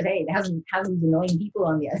side because, hey, it hasn't these annoying people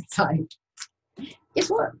on the other side. Guess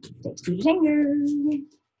what? It takes two to tango.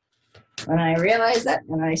 When I realized that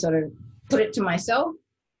and I sort of put it to myself,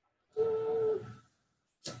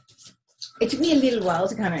 it took me a little while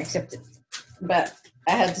to kind of accept it. But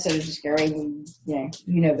I had to sort of just go, you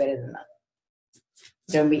know better than that.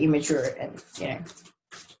 Don't be immature and,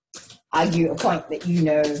 argue a point that you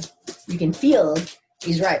can feel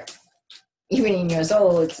is right. Even in your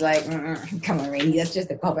soul, it's like, come on, Rainy, that's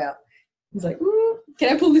just a cop-out. It's like,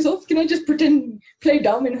 can I pull this off? Can I just pretend, play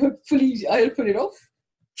dumb and hopefully I'll put it off?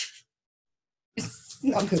 It's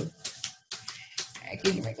not good.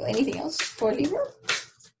 Can you wrinkle anything else for Libra?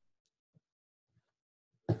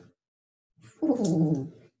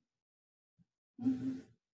 Ooh.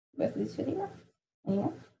 Both of these video?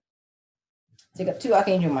 Anyone? So you got two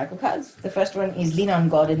Archangel Michael cards. The first one is lean on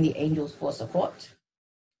God and the angels for support.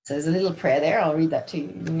 So there's a little prayer there. I'll read that to you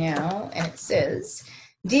now. And it says,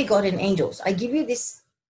 Dear God and angels, I give you this,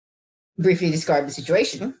 briefly describe the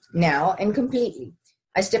situation, now and completely.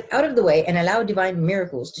 I step out of the way and allow divine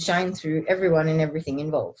miracles to shine through everyone and everything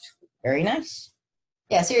involved. Very nice.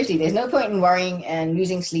 Yeah, seriously, there's no point in worrying and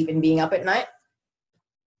losing sleep and being up at night.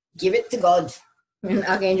 Give it to God and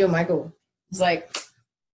Archangel Michael. It's like,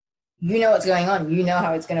 you know what's going on. You know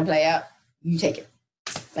how it's going to play out. You take it.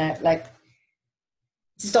 Like,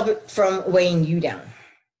 to stop it from weighing you down.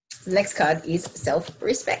 The next card is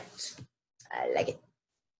self-respect. I like it.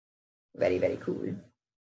 Very, very cool.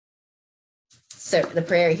 So the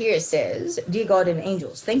prayer here says, Dear God and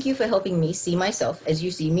angels, thank you for helping me see myself as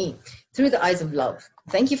you see me, through the eyes of love.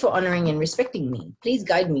 Thank you for honoring and respecting me. Please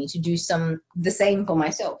guide me to do the same for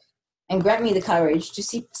myself, and grant me the courage to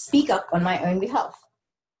speak up on my own behalf.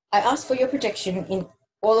 I ask for your protection in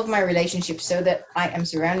all of my relationships so that I am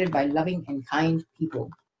surrounded by loving and kind people.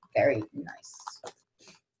 Very nice.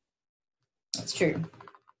 That's true.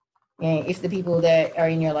 Yeah, if the people that are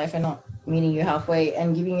in your life are not meeting you halfway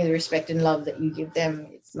and giving you the respect and love that you give them,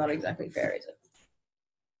 it's not exactly fair, is it?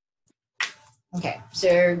 Okay,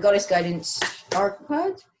 so Goddess Guidance Oracle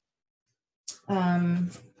card.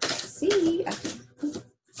 Let's see.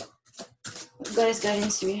 What Goddess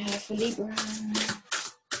Guidance do we have for Libra? I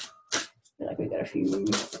feel like we got a few.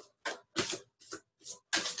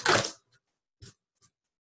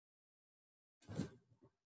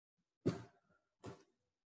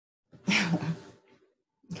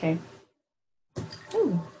 Okay.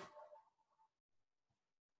 Ooh.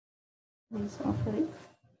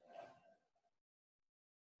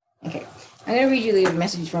 Okay. I'm going to read you the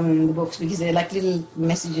message from the books because they're like little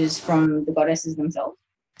messages from the goddesses themselves.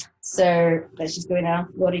 So let's just go in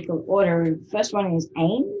alphabetical order. First one is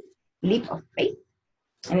aim, leap of faith.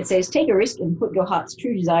 And it says, take a risk and put your heart's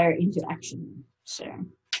true desire into action. So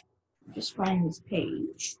just find this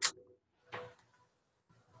page.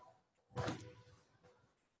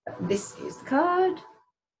 This is the card.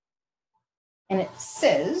 And it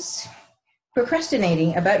says,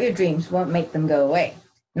 procrastinating about your dreams won't make them go away.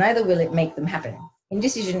 Neither will it make them happen.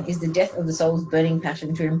 Indecision is the death of the soul's burning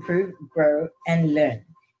passion to improve, grow, and learn.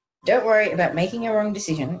 Don't worry about making a wrong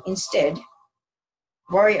decision. Instead,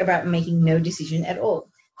 worry about making no decision at all.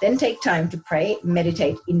 Then take time to pray,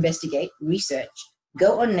 meditate, investigate, research,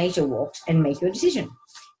 go on nature walks, and make your decision.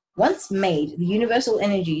 Once made, the universal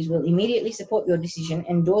energies will immediately support your decision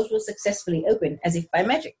and doors will successfully open as if by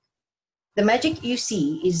magic. The magic you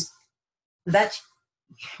see is that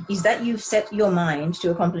you've set your mind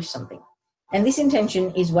to accomplish something. And this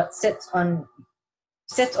intention is what sets you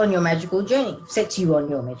on your magical journey,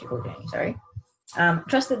 sorry.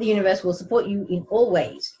 Trust that the universe will support you in all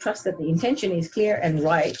ways. Trust that the intention is clear and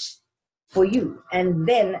right for you. And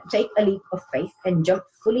then take a leap of faith and jump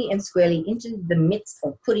fully and squarely into the midst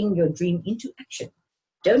of putting your dream into action.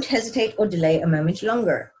 Don't hesitate or delay a moment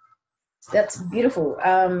longer. That's beautiful.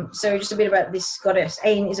 So just a bit about this goddess.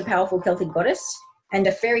 Ain is a powerful Celtic goddess and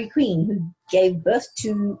a fairy queen who gave birth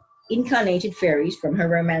to incarnated fairies from her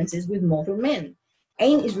romances with mortal men.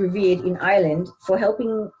 Ain is revered in Ireland for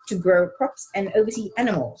helping to grow crops and oversee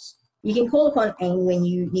animals. You can call upon Ain when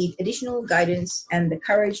you need additional guidance and the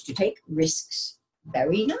courage to take risks.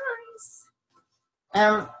 Very nice.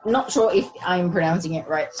 Not sure if I'm pronouncing it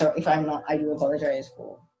right, so if I'm not, I do apologize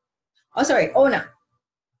for. Oh, sorry, Ona.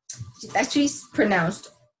 It's actually pronounced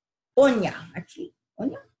Onya, actually.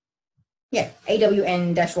 Onya? Yeah,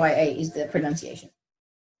 AWN-YA is the pronunciation.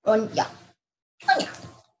 Onya. Onya.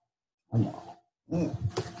 Onya.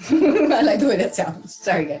 I like the way that sounds.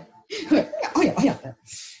 Sorry, guys. Onya.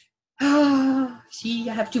 See,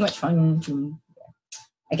 I have too much fun.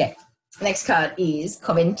 Okay, next card is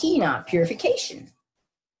Coventina, Purification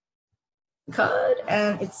card,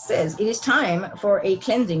 and it says, it is time for a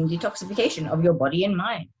cleansing detoxification of your body and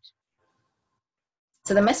mind.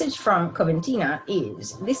 So the message from Coventina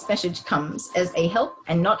is, this message comes as a help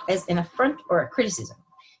and not as an affront or a criticism.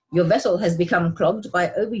 Your vessel has become clogged by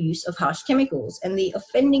overuse of harsh chemicals, and the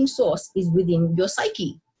offending source is within your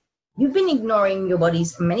psyche. You've been ignoring your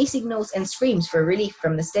body's many signals and screams for relief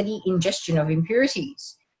from the steady ingestion of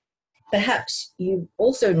impurities. Perhaps you've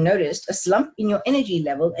also noticed a slump in your energy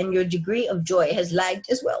level and your degree of joy has lagged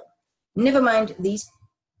as well. Never mind these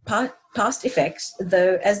past effects,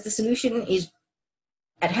 though, as the solution is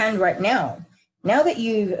at hand right now. Now that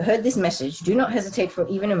you've heard this message, do not hesitate for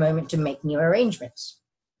even a moment to make new arrangements.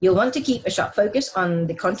 You'll want to keep a sharp focus on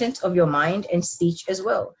the content of your mind and speech as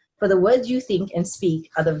well. For the words you think and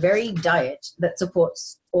speak are the very diet that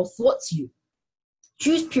supports or thwarts you.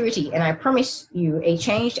 Choose purity, and I promise you a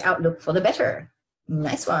changed outlook for the better.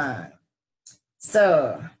 Nice one.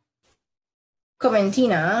 So,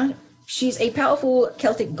 Coventina, she's a powerful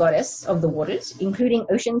Celtic goddess of the waters, including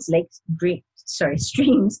oceans, lakes,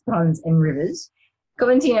 streams, ponds, and rivers.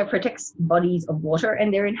 Coventina protects bodies of water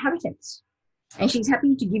and their inhabitants. And she's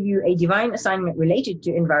happy to give you a divine assignment related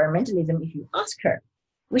to environmentalism if you ask her.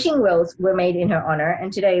 Wishing wells were made in her honor,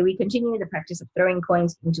 and today we continue the practice of throwing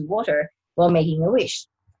coins into water while making a wish.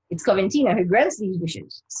 It's Coventina who grants these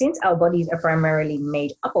wishes. Since our bodies are primarily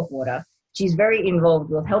made up of water, she's very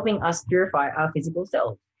involved with helping us purify our physical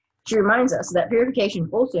self. She reminds us that purification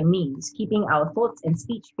also means keeping our thoughts and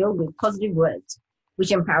speech filled with positive words,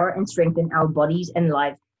 which empower and strengthen our bodies and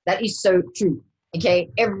lives. That is so true. Okay,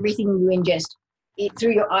 everything you ingest, it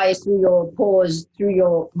through your eyes, through your pores, through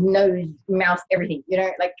your nose, mouth, everything, you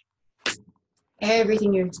know, like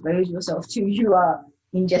everything you expose yourself to, you are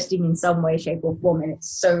ingesting in some way, shape, or form, and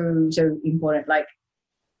it's so, so important. Like,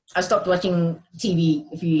 I stopped watching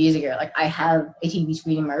TV a few years ago. Like, I have a TV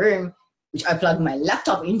screen in my room, which I plug my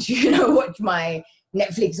laptop into, you know, watch my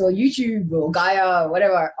Netflix or YouTube or Gaia or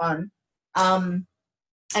whatever on.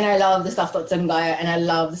 And I love the stuff that's on Gaia, and I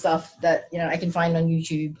love the stuff that, you know, I can find on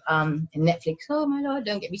YouTube and Netflix. Oh my Lord,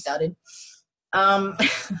 don't get me started. But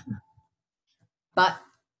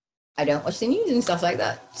I don't watch the news and stuff like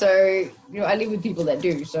that. So, you know, I live with people that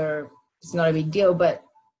do, so it's not a big deal. But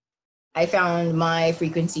I found my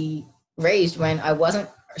frequency raised when I wasn't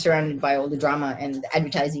surrounded by all the drama and the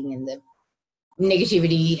advertising and the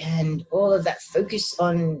negativity and all of that focus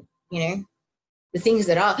on, you know, the things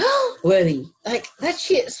that are worthy. Like, that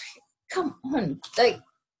shit, come on. Like,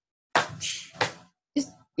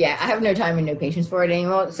 just, yeah, I have no time and no patience for it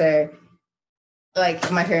anymore. So,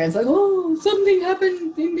 like, my parents like, oh, something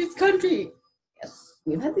happened in this country. Yes,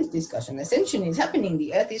 we've had this discussion. Ascension is happening.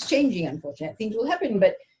 The earth is changing. Unfortunate things will happen,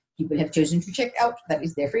 but people have chosen to check out. That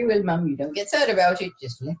is their free will, Mum. You don't get sad about it.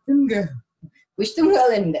 Just let them go. Wish them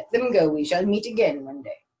well and let them go. We shall meet again one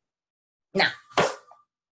day. Now,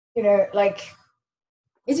 you know, like,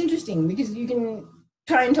 it's interesting because you can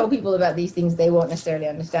try and tell people about these things. They won't necessarily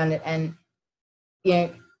understand it. And, you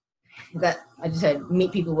know, that, I just said,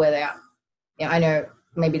 meet people where they are. Yeah, I know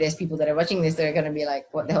maybe there's people that are watching this that are going to be like,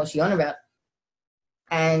 what the hell is she on about?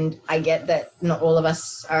 And I get that not all of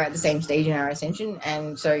us are at the same stage in our ascension.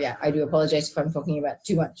 And so, yeah, I do apologize if I'm talking about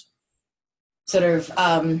too much sort of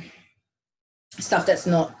stuff that's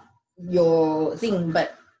not your thing.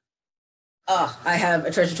 But I have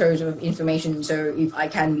a treasure trove of information. So if I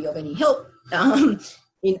can be of any help in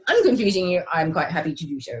unconfusing you, I'm quite happy to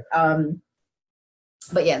do so.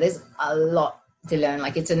 But yeah, there's a lot to learn.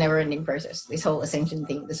 Like, it's a never-ending process. This whole ascension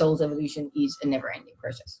thing, the soul's evolution is a never-ending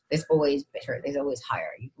process. There's always better. There's always higher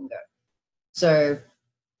you can go. So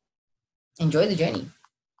enjoy the journey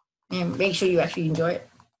and make sure you actually enjoy it.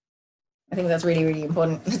 I think that's really, really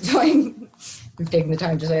important. That's why we've taken the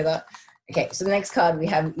time to say that. Okay, so the next card we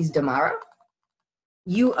have is Damara.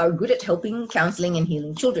 You are good at helping, counseling, and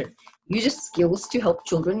healing children. Use your skills to help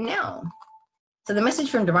children now. So the message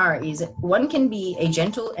from Damara is, one can be a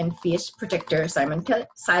gentle and fierce protector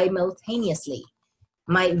simultaneously.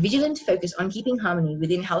 My vigilant focus on keeping harmony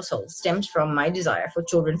within households stems from my desire for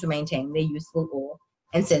children to maintain their youthful awe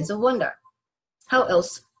and sense of wonder. How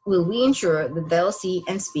else will we ensure that they'll see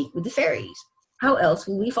and speak with the fairies? How else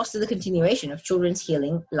will we foster the continuation of children's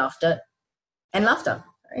healing, laughter?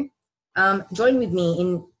 Join with me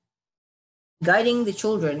in guiding the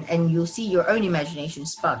children, and you'll see your own imagination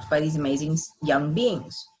sparked by these amazing young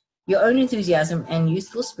beings. Your own enthusiasm and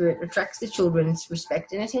youthful spirit attracts the children's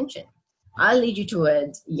respect and attention. I'll lead you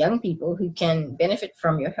towards young people who can benefit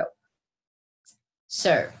from your help.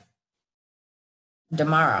 So,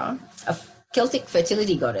 Damara, a Celtic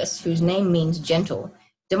fertility goddess whose name means gentle,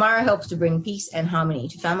 Damara helps to bring peace and harmony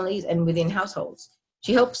to families and within households.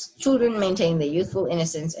 She helps children maintain their youthful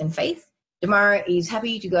innocence and faith. Damara is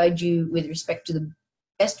happy to guide you with respect to the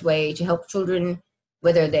best way to help children,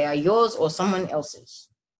 whether they are yours or someone else's.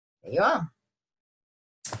 There you are.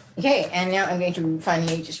 Okay, and now I'm going to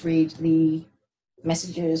finally just read the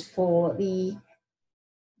messages for the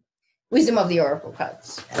Wisdom of the Oracle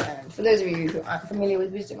cards. And for those of you who aren't familiar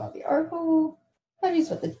with Wisdom of the Oracle, that is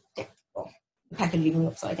what the packaging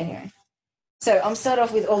looks like anyway. So I'll start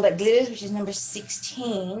off with All That Glitters, which is number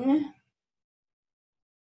 16.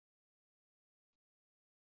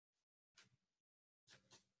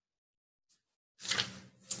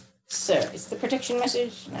 So it's the protection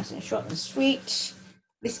message, nice and short and sweet.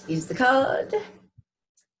 This is the card.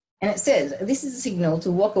 And it says, this is a signal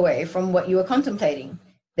to walk away from what you are contemplating.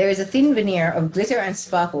 There is a thin veneer of glitter and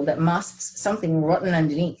sparkle that masks something rotten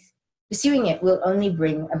underneath. Pursuing it will only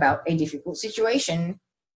bring about a difficult situation.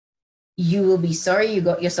 You will be sorry you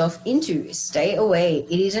got yourself into. Stay away.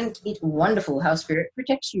 Isn't it wonderful how spirit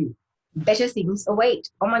protects you? Better things await.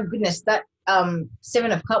 Oh my goodness, that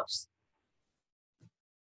Seven of Cups.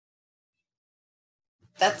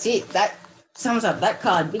 That's it. That sums up that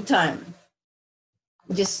card big time.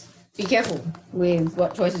 Just be careful with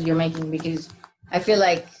what choices you're making, because I feel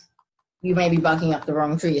like you may be barking up the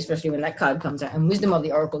wrong tree, especially when that card comes out. And Wisdom of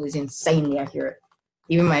the Oracle is insanely accurate.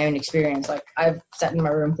 Even my own experience, like I've sat in my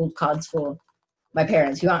room, pulled cards for my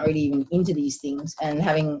parents who aren't really even into these things, and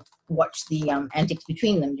having watched the antics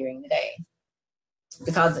between them during the day,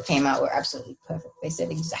 the cards that came out were absolutely perfect. They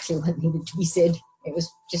said exactly what needed to be said. It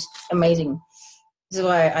was just amazing. This is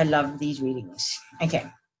why I love these readings. Okay,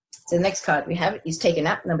 so the next card we have is Take a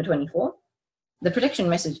Nap, number 24. The protection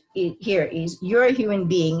message here is, you're a human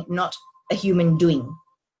being, not a human doing.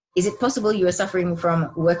 Is it possible you are suffering from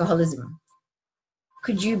workaholism?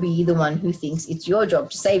 Could you be the one who thinks it's your job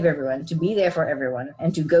to save everyone, to be there for everyone,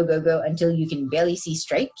 and to go, go, go until you can barely see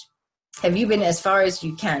straight? Have you been as far as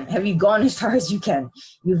you can? Have you gone as far as you can?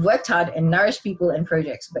 You've worked hard and nourished people and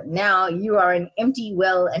projects, but now you are an empty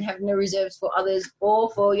well and have no reserves for others or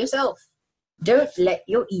for yourself. Don't let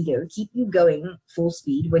your ego keep you going full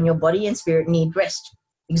speed when your body and spirit need rest.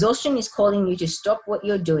 Exhaustion is calling you to stop what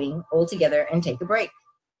you're doing altogether and take a break.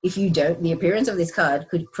 If you don't, the appearance of this card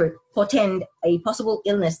could portend a possible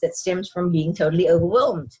illness that stems from being totally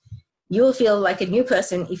overwhelmed. You will feel like a new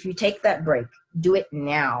person if you take that break. Do it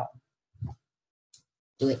now.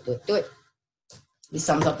 Do it, do it, do it. This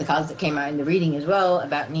sums up the cards that came out in the reading as well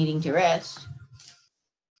about needing to rest.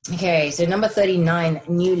 Okay, so number 39,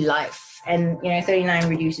 New Life. And, 39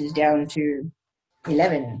 reduces down to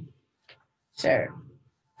 11. So,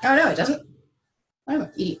 oh no, it doesn't. I'm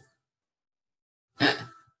an idiot.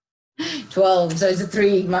 12, so it's a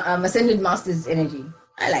 3, Ascended Master's energy.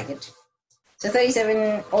 I like it. So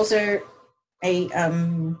 37, also a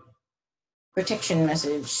protection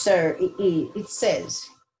message. So it says,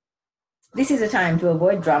 this is a time to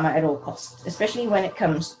avoid drama at all costs, especially when it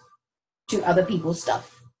comes to other people's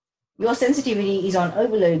stuff. Your sensitivity is on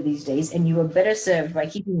overload these days, and you are better served by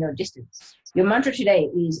keeping your distance. Your mantra today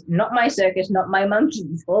is, not my circus, not my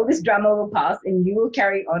monkeys. All this drama will pass, and you will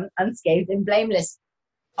carry on unscathed and blameless.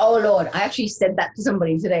 Oh, Lord, I actually said that to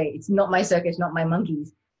somebody today. It's not my circus, not my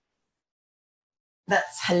monkeys.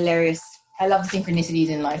 That's hilarious. I love the synchronicities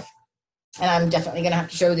in life. And I'm definitely going to have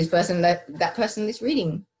to show this person, that person this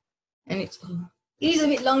reading. And it is a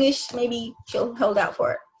bit longish. Maybe she'll hold out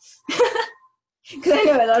for it. Because I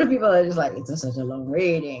know a lot of people are just like, it's such a long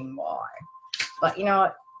reading. Why? But you know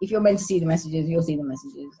what? If you're meant to see the messages, you'll see the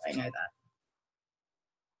messages. I know that.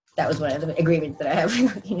 That was one of the agreements that I have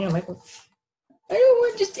with Michael. I don't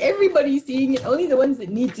want just everybody seeing it. Only the ones that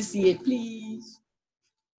need to see it, please.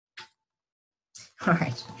 All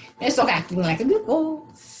right. Let's stop acting like a good boy.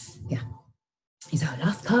 Yeah. Is our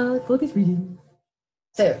last card for this reading.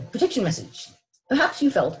 So, protection message. Perhaps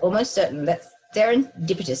you felt almost certain that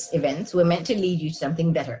serendipitous events were meant to lead you to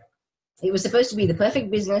something better. It was supposed to be the perfect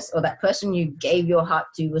business, or that person you gave your heart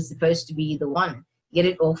to was supposed to be the one, yet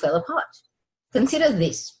it all fell apart. Consider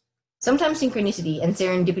this. Sometimes synchronicity and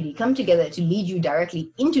serendipity come together to lead you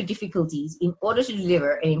directly into difficulties in order to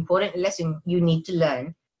deliver an important lesson you need to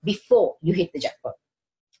learn before you hit the jackpot.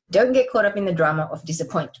 Don't get caught up in the drama of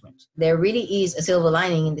disappointment. There really is a silver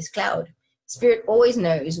lining in this cloud. Spirit always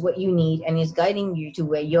knows what you need and is guiding you to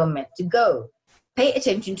where you're meant to go. Pay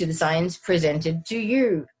attention to the signs presented to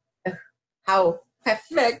you. How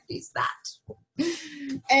perfect is that?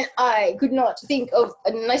 And I could not think of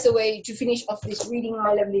a nicer way to finish off this reading,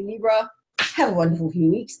 my lovely Libra. Have a wonderful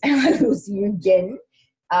few weeks, and I will see you again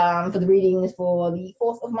for the readings for the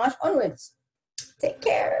 4th of March onwards. Take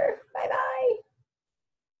care. Bye-bye.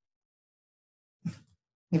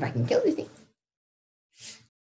 If I can kill this thing.